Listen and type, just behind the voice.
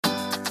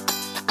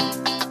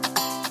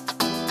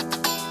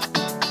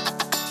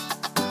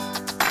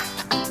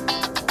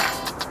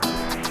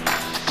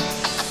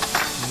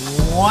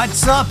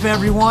What's up,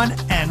 everyone,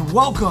 and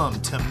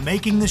welcome to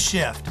Making the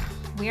Shift.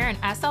 We're an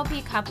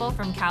SLP couple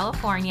from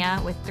California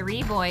with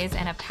 3 boys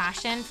and a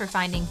passion for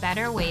finding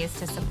better ways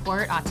to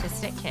support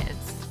autistic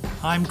kids.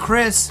 I'm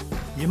Chris.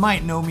 You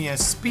might know me as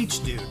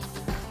Speech Dude.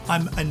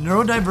 I'm a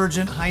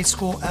neurodivergent high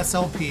school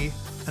SLP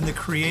and the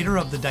creator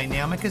of the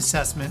Dynamic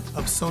Assessment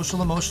of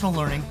Social Emotional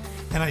Learning,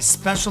 and I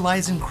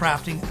specialize in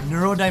crafting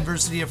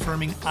neurodiversity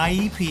affirming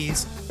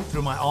IEPs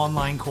through my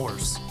online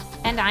course.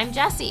 And I'm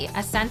Jessie,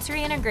 a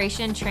sensory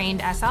integration trained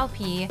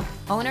SLP,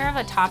 owner of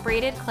a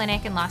top-rated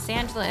clinic in Los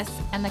Angeles,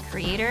 and the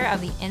creator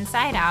of the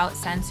Inside Out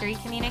sensory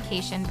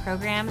communication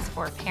programs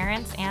for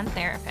parents and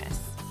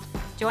therapists.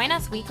 Join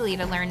us weekly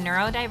to learn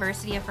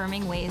neurodiversity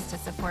affirming ways to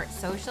support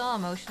social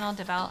emotional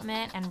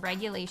development and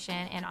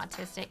regulation in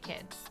autistic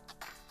kids.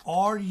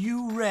 Are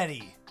you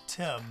ready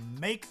to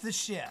make the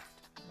shift?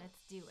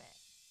 Let's do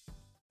it.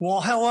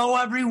 Well, hello,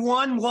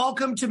 everyone.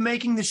 Welcome to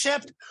Making the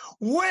Shift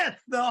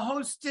with the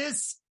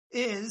hostess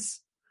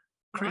is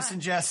Chris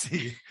and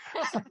Jessie.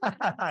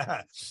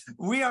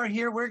 We are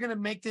here. We're going to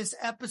make this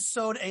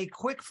episode a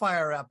quick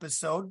fire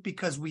episode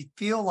because we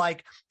feel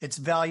like it's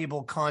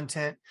valuable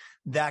content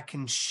that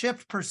can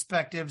shift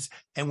perspectives.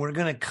 And we're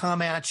going to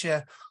come at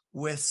you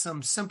with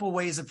some simple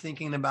ways of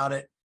thinking about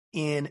it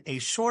in a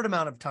short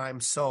amount of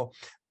time. So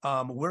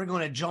we're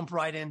going to jump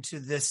right into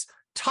this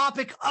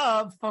topic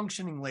of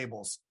functioning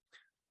labels.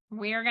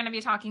 We're going to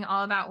be talking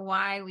all about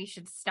why we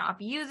should stop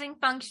using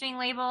functioning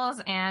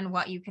labels and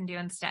what you can do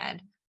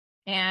instead.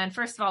 And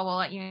first of all, we'll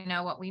let you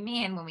know what we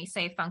mean when we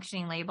say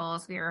functioning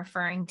labels. We are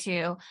referring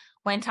to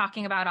when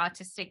talking about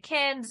autistic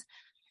kids.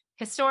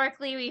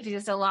 Historically, we've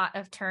used a lot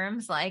of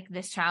terms like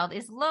this child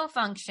is low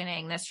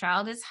functioning, this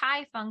child is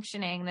high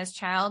functioning, this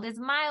child is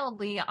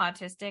mildly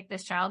autistic,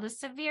 this child is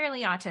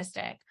severely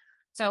autistic.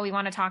 So we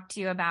want to talk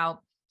to you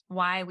about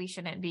why we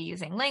shouldn't be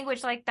using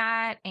language like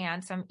that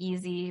and some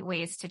easy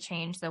ways to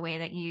change the way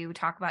that you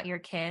talk about your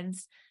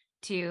kids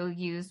to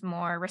use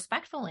more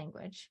respectful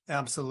language.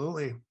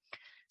 Absolutely.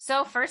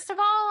 So first of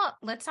all,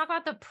 let's talk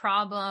about the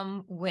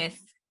problem with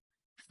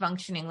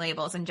functioning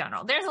labels in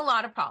general. There's a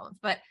lot of problems,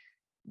 but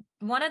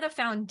one of the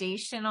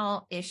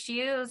foundational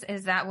issues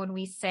is that when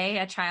we say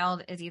a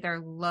child is either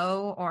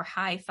low or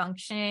high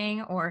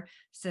functioning or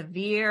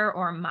severe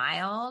or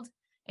mild,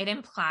 it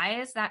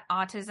implies that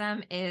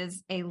autism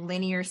is a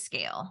linear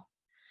scale.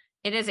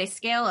 It is a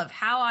scale of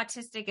how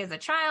autistic is a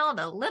child,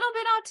 a little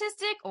bit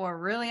autistic or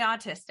really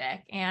autistic.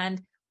 And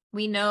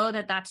we know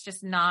that that's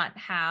just not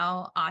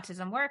how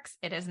autism works.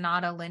 It is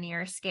not a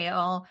linear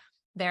scale.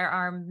 There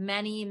are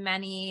many,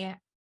 many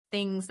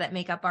things that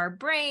make up our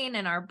brain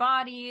and our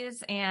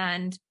bodies.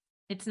 And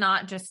it's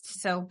not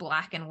just so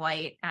black and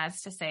white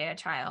as to say a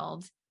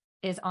child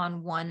is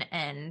on one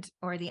end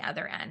or the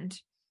other end.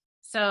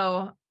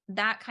 So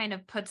that kind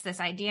of puts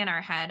this idea in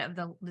our head of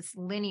this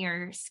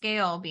linear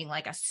scale being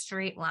like a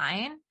straight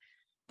line.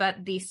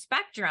 But the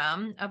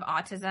spectrum of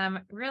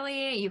autism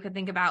really, you could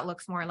think about,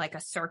 looks more like a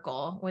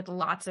circle with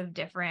lots of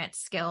different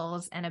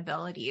skills and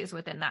abilities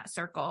within that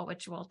circle,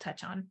 which we'll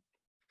touch on.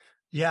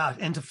 Yeah.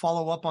 And to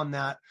follow up on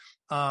that,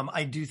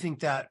 I do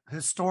think that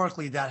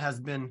historically that has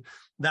been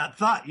that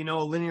thought,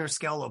 a linear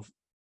scale of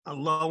a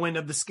low end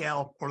of the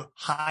scale or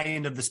high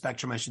end of the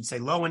spectrum, I should say,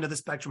 low end of the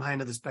spectrum, high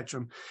end of the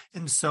spectrum.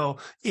 And so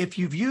if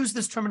you've used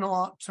this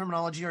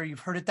terminology or you've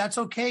heard it, that's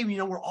okay.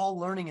 We're all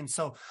learning. And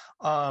so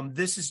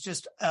this is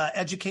just an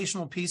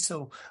educational piece.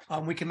 So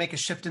we can make a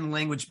shift in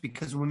language,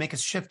 because when we make a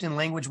shift in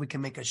language, we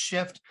can make a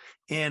shift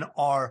in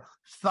our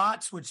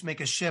thoughts, which make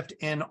a shift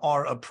in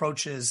our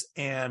approaches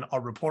and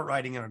our report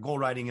writing and our goal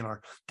writing and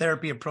our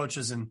therapy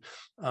approaches and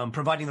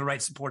providing the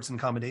right supports and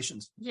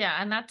accommodations. Yeah.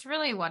 And that's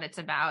really what it's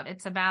about.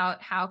 It's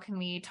about how can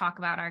we talk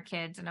about our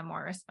kids in a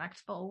more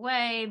respectful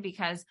way?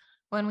 Because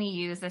when we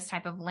use this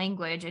type of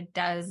language, it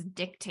does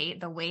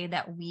dictate the way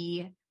that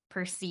we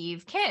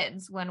perceive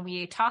kids. When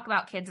we talk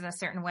about kids in a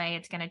certain way,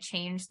 it's going to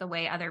change the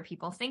way other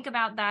people think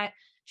about that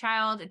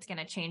child. It's going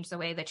to change the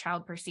way the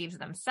child perceives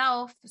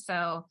themselves.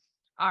 So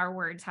our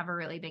words have a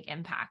really big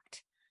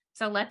impact.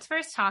 So let's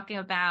first talk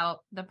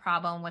about the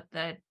problem with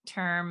the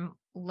term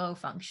low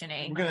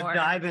functioning. We're going to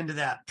dive into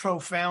that.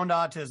 Profound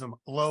autism,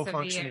 low severe.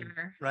 Functioning,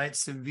 right?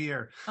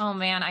 Severe. Oh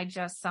man, I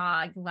just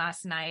saw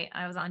last night,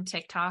 I was on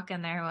TikTok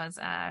and there was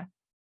a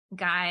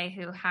guy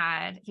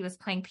he was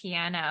playing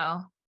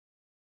piano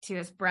to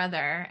his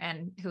brother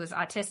and who was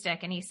autistic.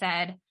 And he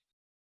said,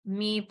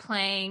 me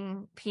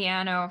playing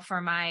piano for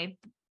my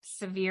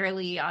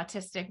severely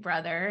autistic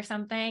brother or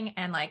something.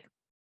 And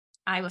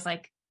I was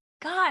like,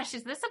 gosh,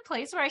 is this a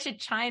place where I should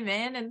chime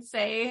in and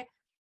say,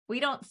 we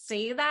don't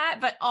say that?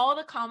 But all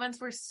the comments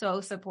were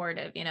so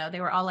supportive. They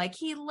were all like,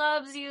 he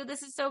loves you.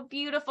 This is so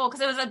beautiful. Because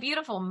it was a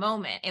beautiful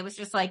moment. It was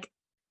just like,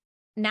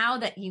 now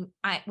that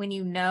when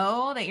you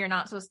know that you're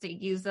not supposed to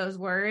use those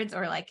words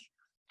or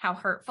how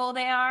hurtful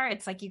they are,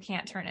 it's like you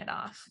can't turn it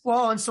off.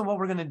 Well, and so what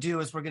we're going to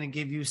do is we're going to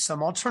give you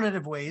some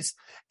alternative ways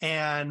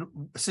and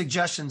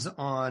suggestions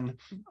on,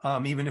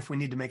 even if we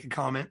need to make a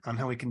comment on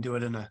how we can do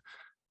it in a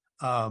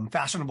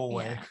fashionable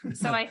way. Yeah.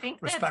 So I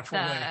think respectful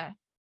that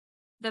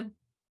the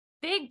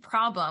big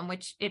problem,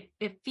 which it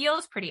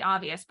feels pretty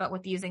obvious, but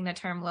with using the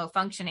term low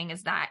functioning,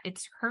 is that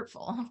it's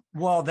hurtful.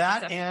 Well,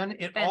 that It's and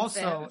it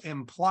offensive. also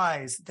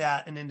implies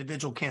that an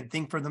individual can't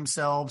think for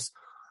themselves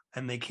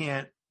and they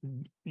can't,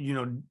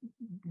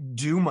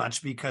 do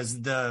much,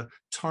 because the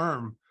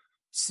term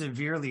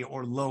severely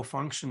or low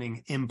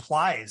functioning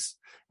implies,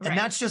 and Right.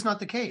 that's just not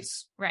the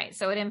case. Right.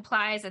 So it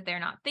implies that they're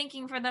not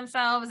thinking for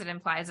themselves. It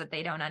implies that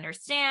they don't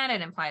understand.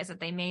 It implies that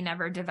they may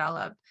never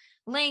develop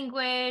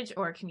language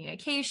or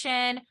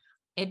communication.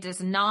 It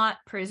does not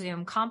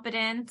presume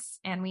competence.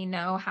 And we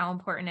know how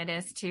important it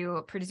is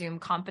to presume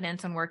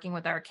competence when working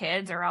with our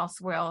kids, or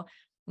else we'll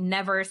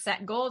never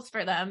set goals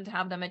for them to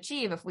have them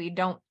achieve if we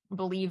don't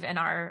believe in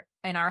our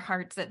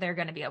hearts that they're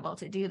going to be able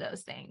to do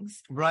those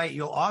things. Right.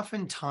 You'll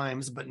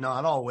oftentimes, but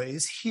not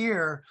always,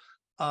 hear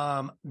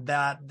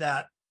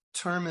that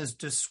term is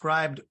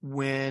described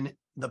when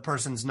the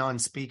person's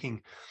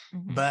non-speaking.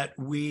 Mhm. But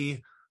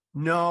we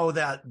know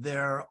that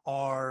there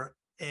are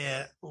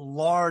a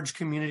large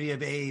community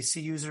of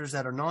AAC users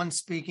that are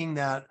non-speaking,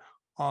 that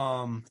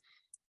are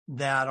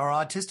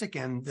autistic,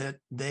 and that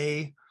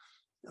they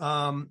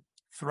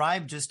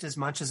thrive just as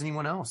much as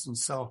anyone else. And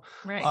so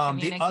Right.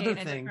 the other Communicate in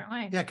a thing,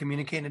 different way.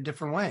 communicate in a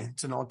different way.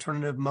 It's an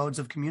alternative modes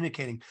of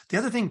communicating. The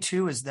other thing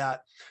too is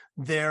that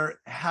there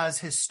has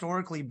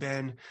historically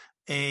been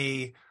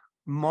a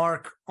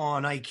mark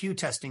on IQ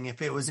testing.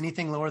 If it was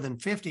anything lower than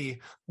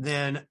 50,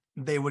 then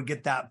they would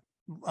get that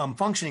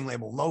functioning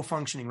label, low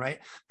functioning,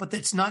 right? But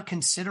that's not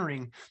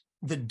considering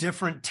the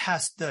different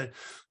tests. The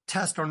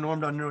tests are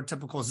normed on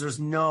neurotypicals. There's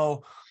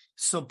no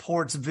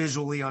supports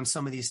visually on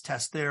some of these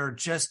tests. They're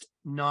just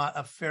not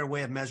a fair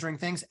way of measuring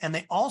things. And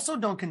they also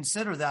don't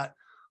consider that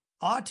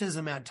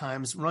autism at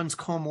times runs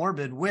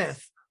comorbid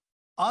with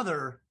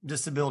other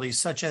disabilities,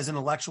 such as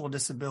intellectual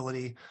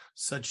disability,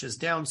 such as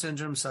Down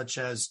syndrome, such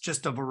as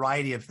just a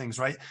variety of things,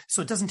 right?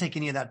 So it doesn't take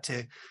any of that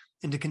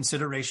into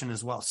consideration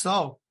as well.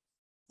 So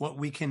what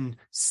we can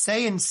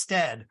say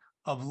instead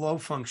of low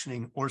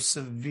functioning or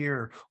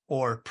severe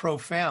or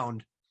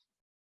profound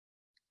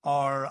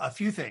are a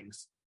few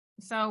things.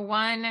 So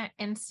one,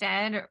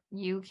 instead,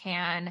 you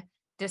can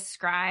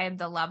describe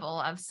the level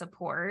of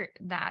support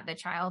that the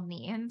child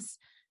needs.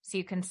 So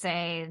you can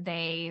say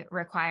they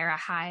require a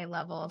high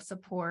level of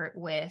support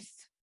with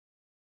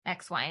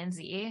X, Y, and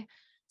Z.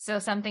 So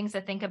some things to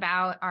think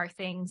about are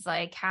things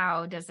like,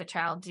 how does the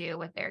child do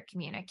with their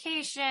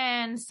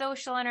communication,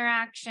 social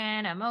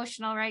interaction,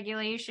 emotional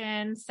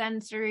regulation,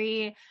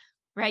 sensory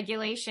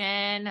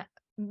regulation,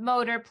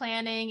 motor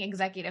planning,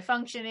 executive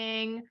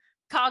functioning,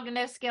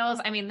 cognitive skills.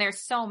 I mean,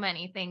 there's so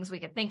many things we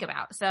could think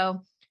about.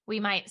 So we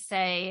might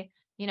say,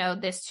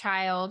 this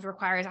child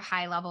requires a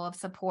high level of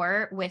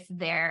support with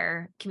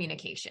their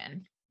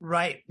communication.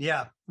 Right.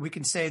 Yeah. We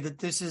can say that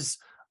this is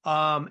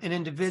an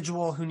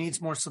individual who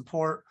needs more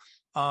support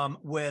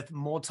with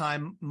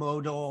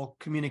multimodal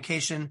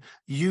communication,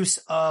 use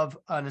of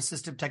an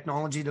assistive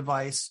technology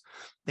device.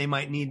 They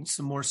might need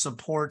some more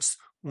supports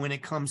when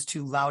it comes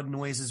to loud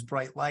noises,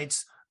 bright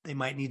lights. They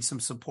might need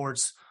some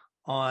supports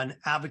on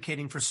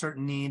advocating for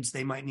certain needs.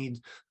 They might need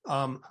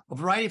a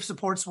variety of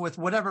supports with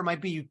whatever it might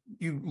be.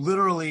 You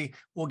literally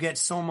will get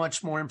so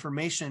much more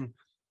information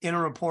in a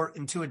report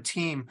into a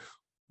team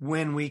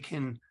when we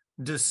can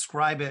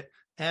describe it.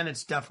 And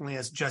it's definitely,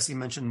 as Jesse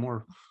mentioned,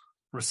 more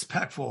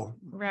respectful.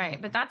 Right.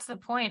 But that's the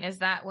point, is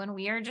that when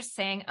we are just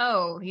saying,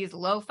 oh, he's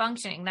low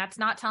functioning, that's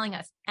not telling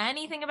us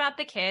anything about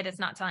the kid. It's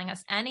not telling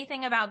us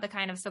anything about the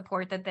kind of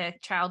support that the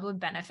child would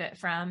benefit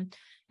from.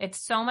 It's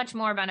so much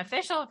more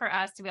beneficial for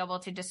us to be able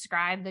to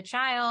describe the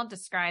child,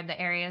 describe the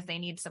areas they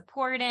need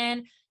support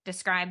in,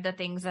 describe the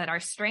things that are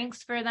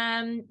strengths for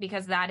them,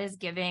 because that is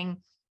giving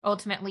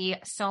ultimately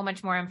so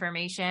much more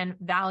information,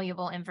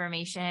 valuable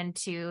information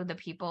to the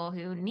people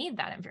who need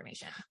that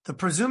information. The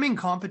presuming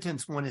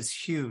competence one is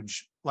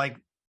huge. Like,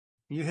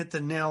 you hit the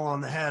nail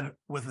on the head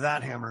with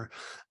that hammer,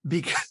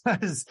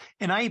 because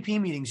in IEP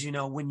meetings,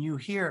 when you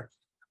hear,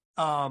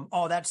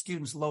 that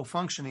student's low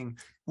functioning,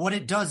 what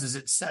it does is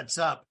it sets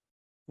up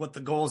what the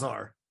goals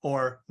are,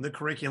 or the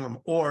curriculum,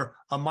 or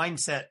a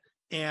mindset.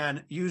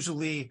 And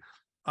usually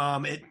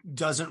it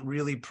doesn't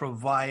really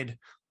provide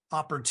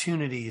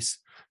opportunities,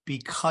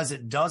 because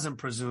it doesn't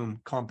presume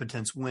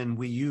competence when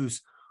we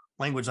use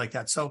language like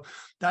that. So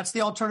that's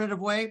the alternative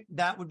way.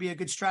 That would be a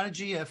good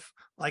strategy. If,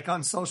 like,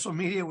 on social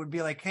media, it would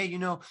be like, hey,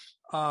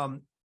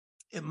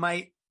 it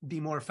might be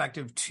more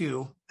effective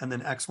too, and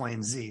then X, Y,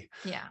 and Z.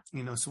 Yeah.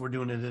 So we're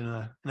doing it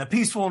in a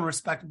peaceful and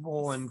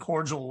respectful and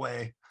cordial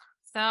way.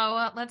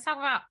 So let's talk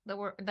about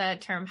the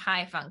term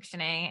high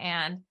functioning.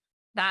 And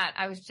that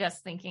I was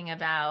just thinking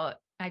about,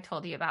 I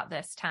told you about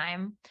this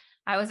time.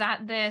 I was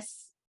at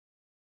this,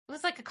 it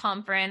was like a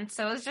conference.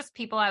 So it was just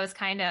people I was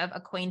kind of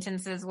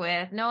acquaintances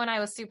with. No one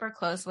I was super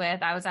close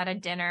with. I was at a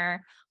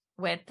dinner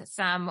with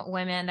some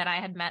women that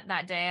I had met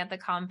that day at the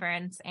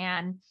conference.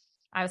 And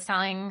I was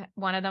telling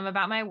one of them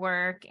about my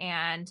work.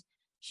 And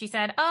she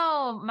said,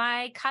 oh,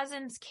 my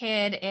cousin's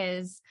kid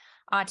is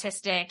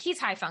autistic. He's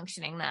high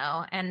functioning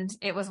though. And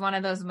it was one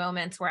of those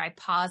moments where I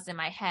paused in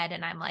my head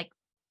and I'm like,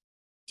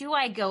 do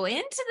I go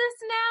into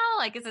this now?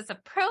 Like, is this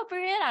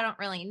appropriate? I don't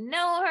really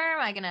know her. Am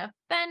I going to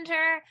offend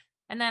her?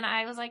 And then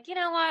I was like, you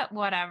know what?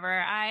 Whatever.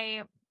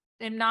 I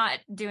am not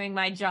doing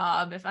my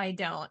job if I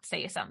don't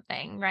say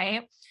something,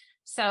 right?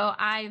 So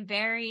I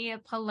very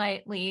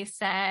politely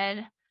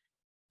said,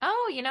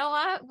 oh, you know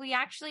what? We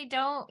actually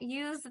don't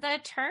use the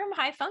term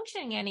high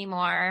functioning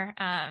anymore.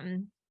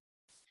 And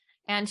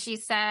she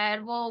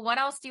said, well, what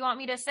else do you want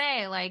me to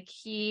say? Like,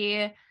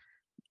 he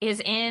is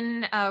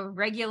in a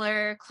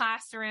regular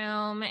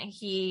classroom.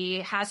 He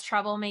has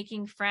trouble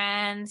making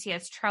friends. He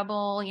has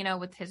trouble,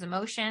 with his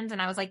emotions.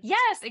 And I was like,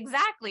 yes,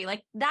 exactly.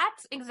 Like,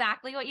 that's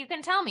exactly what you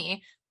can tell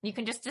me. You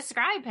can just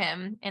describe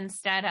him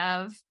instead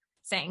of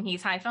saying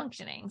he's high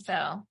functioning.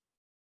 So.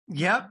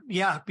 Yep.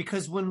 Yeah.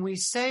 Because when we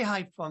say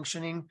high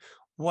functioning,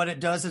 what it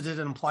does is it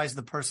implies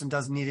the person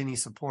doesn't need any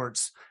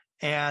supports,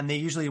 and they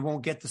usually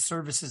won't get the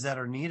services that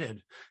are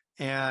needed.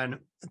 And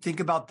think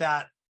about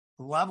that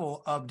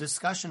level of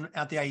discussion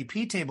at the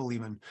IEP table,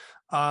 even,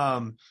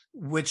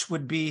 which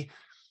would be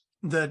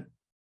the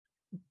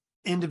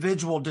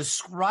individual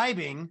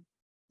describing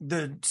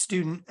the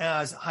student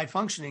as high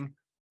functioning.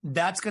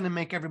 That's going to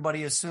make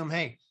everybody assume,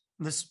 hey,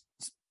 this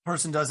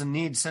person doesn't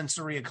need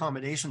sensory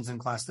accommodations in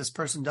class. This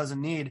person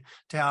doesn't need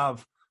to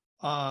have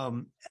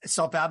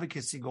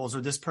self-advocacy goals,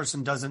 or this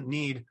person doesn't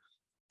need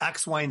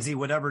X, Y, and Z,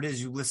 whatever it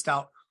is. You list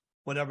out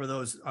whatever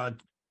those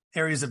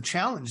areas of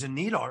challenge and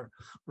need are,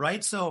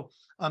 right? So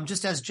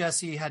just as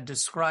Jesse had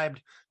described,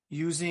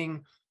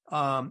 using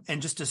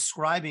and just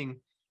describing,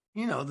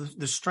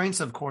 the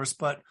strengths, of course,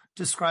 but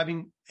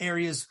describing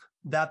areas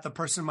that the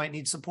person might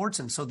need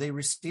supports in, so they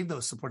receive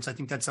those supports. I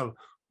think that's a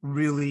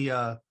really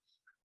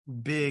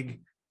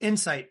big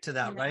insight to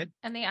that, right?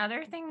 And the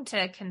other thing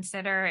to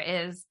consider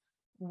is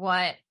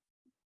what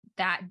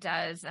that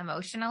does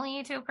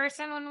emotionally to a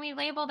person when we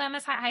label them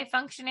as high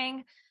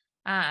functioning.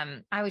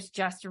 I was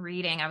just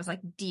reading, I was like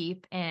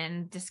deep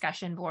in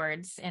discussion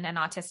boards in an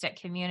autistic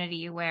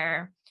community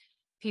where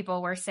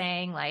people were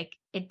saying, like,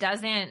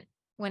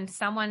 when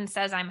someone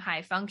says I'm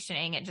high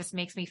functioning, it just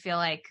makes me feel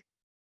like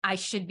I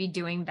should be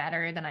doing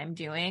better than I'm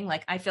doing.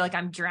 Like, I feel like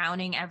I'm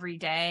drowning every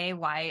day.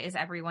 Why is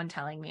everyone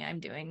telling me I'm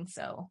doing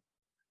so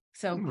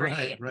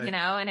great? Right.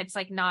 And it's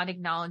like not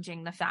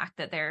acknowledging the fact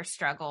that there are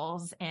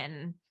struggles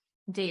in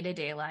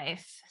day-to-day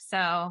life.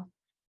 So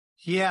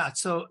yeah.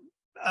 So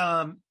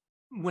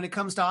when it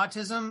comes to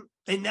autism,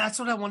 and that's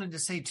what I wanted to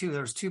say too,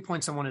 there's 2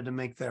 points I wanted to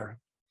make there.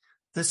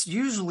 This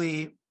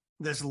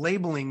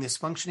labeling, this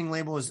functioning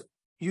label is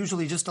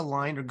usually just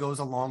aligned or goes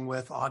along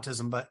with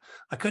autism, but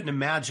I couldn't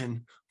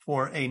imagine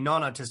for a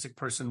non-autistic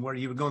person where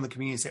you would go in the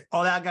community and say,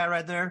 oh, that guy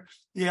right there,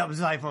 yeah, it was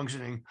high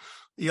functioning.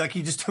 You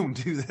just don't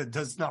do that.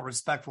 That's not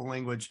respectful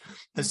language.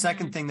 The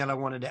second thing that I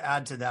wanted to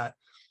add to that,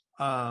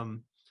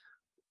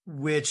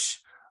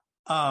 which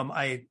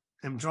I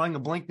am drawing a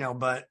blank now,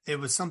 but it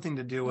was something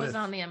to do with. Was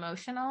on the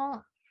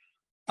emotional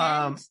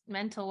and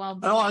mental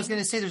well-being. Oh, I was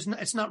going to say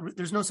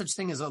there's no such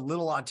thing as a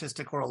little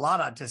autistic or a lot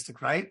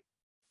autistic, right?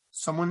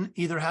 Someone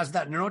either has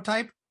that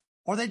neurotype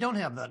or they don't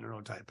have that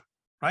neurotype,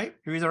 right?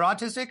 You're either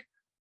autistic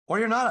or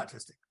you're not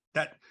autistic.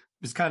 That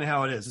is kind of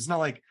how it is. It's not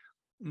like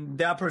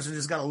that person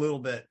just got a little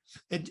bit.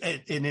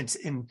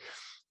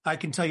 I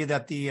can tell you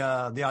that the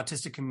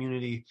autistic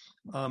community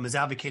is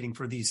advocating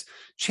for these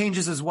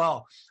changes as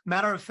well.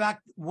 Matter of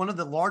fact, one of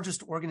the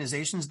largest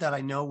organizations that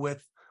I know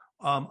with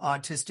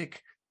autistic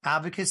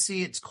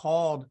advocacy, it's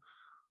called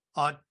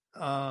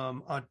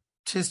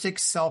Autistic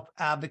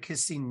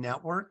Self-Advocacy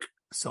Network.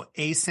 So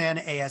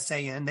ASAN,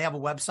 ASAN. They have a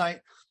website.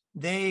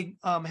 They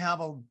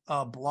have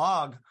a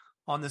blog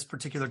on this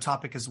particular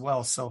topic as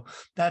well. So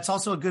that's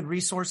also a good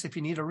resource if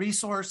you need a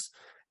resource.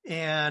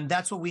 And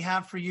that's what we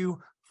have for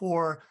you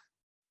for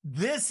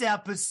this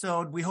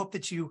episode. We hope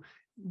that you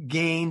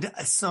gained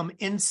some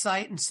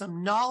insight and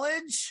some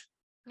knowledge.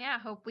 Yeah,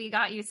 hope we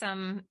got you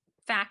some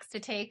facts to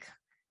take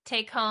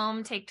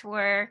home, take to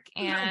work,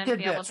 and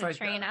be able to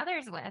train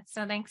others with.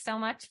 So thanks so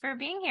much for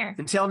being here.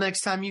 Until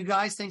next time, you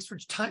guys, thanks for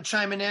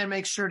chiming in.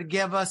 Make sure to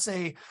give us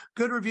a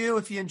good review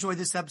if you enjoyed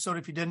this episode.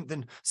 If you didn't,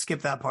 then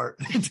skip that part.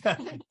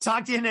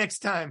 Talk to you next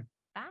time.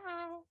 Bye.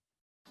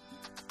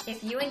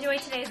 If you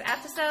enjoyed today's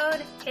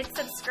episode, hit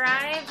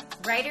subscribe,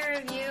 write a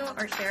review,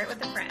 or share it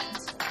with a friend.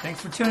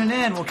 Thanks for tuning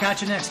in. We'll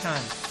catch you next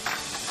time.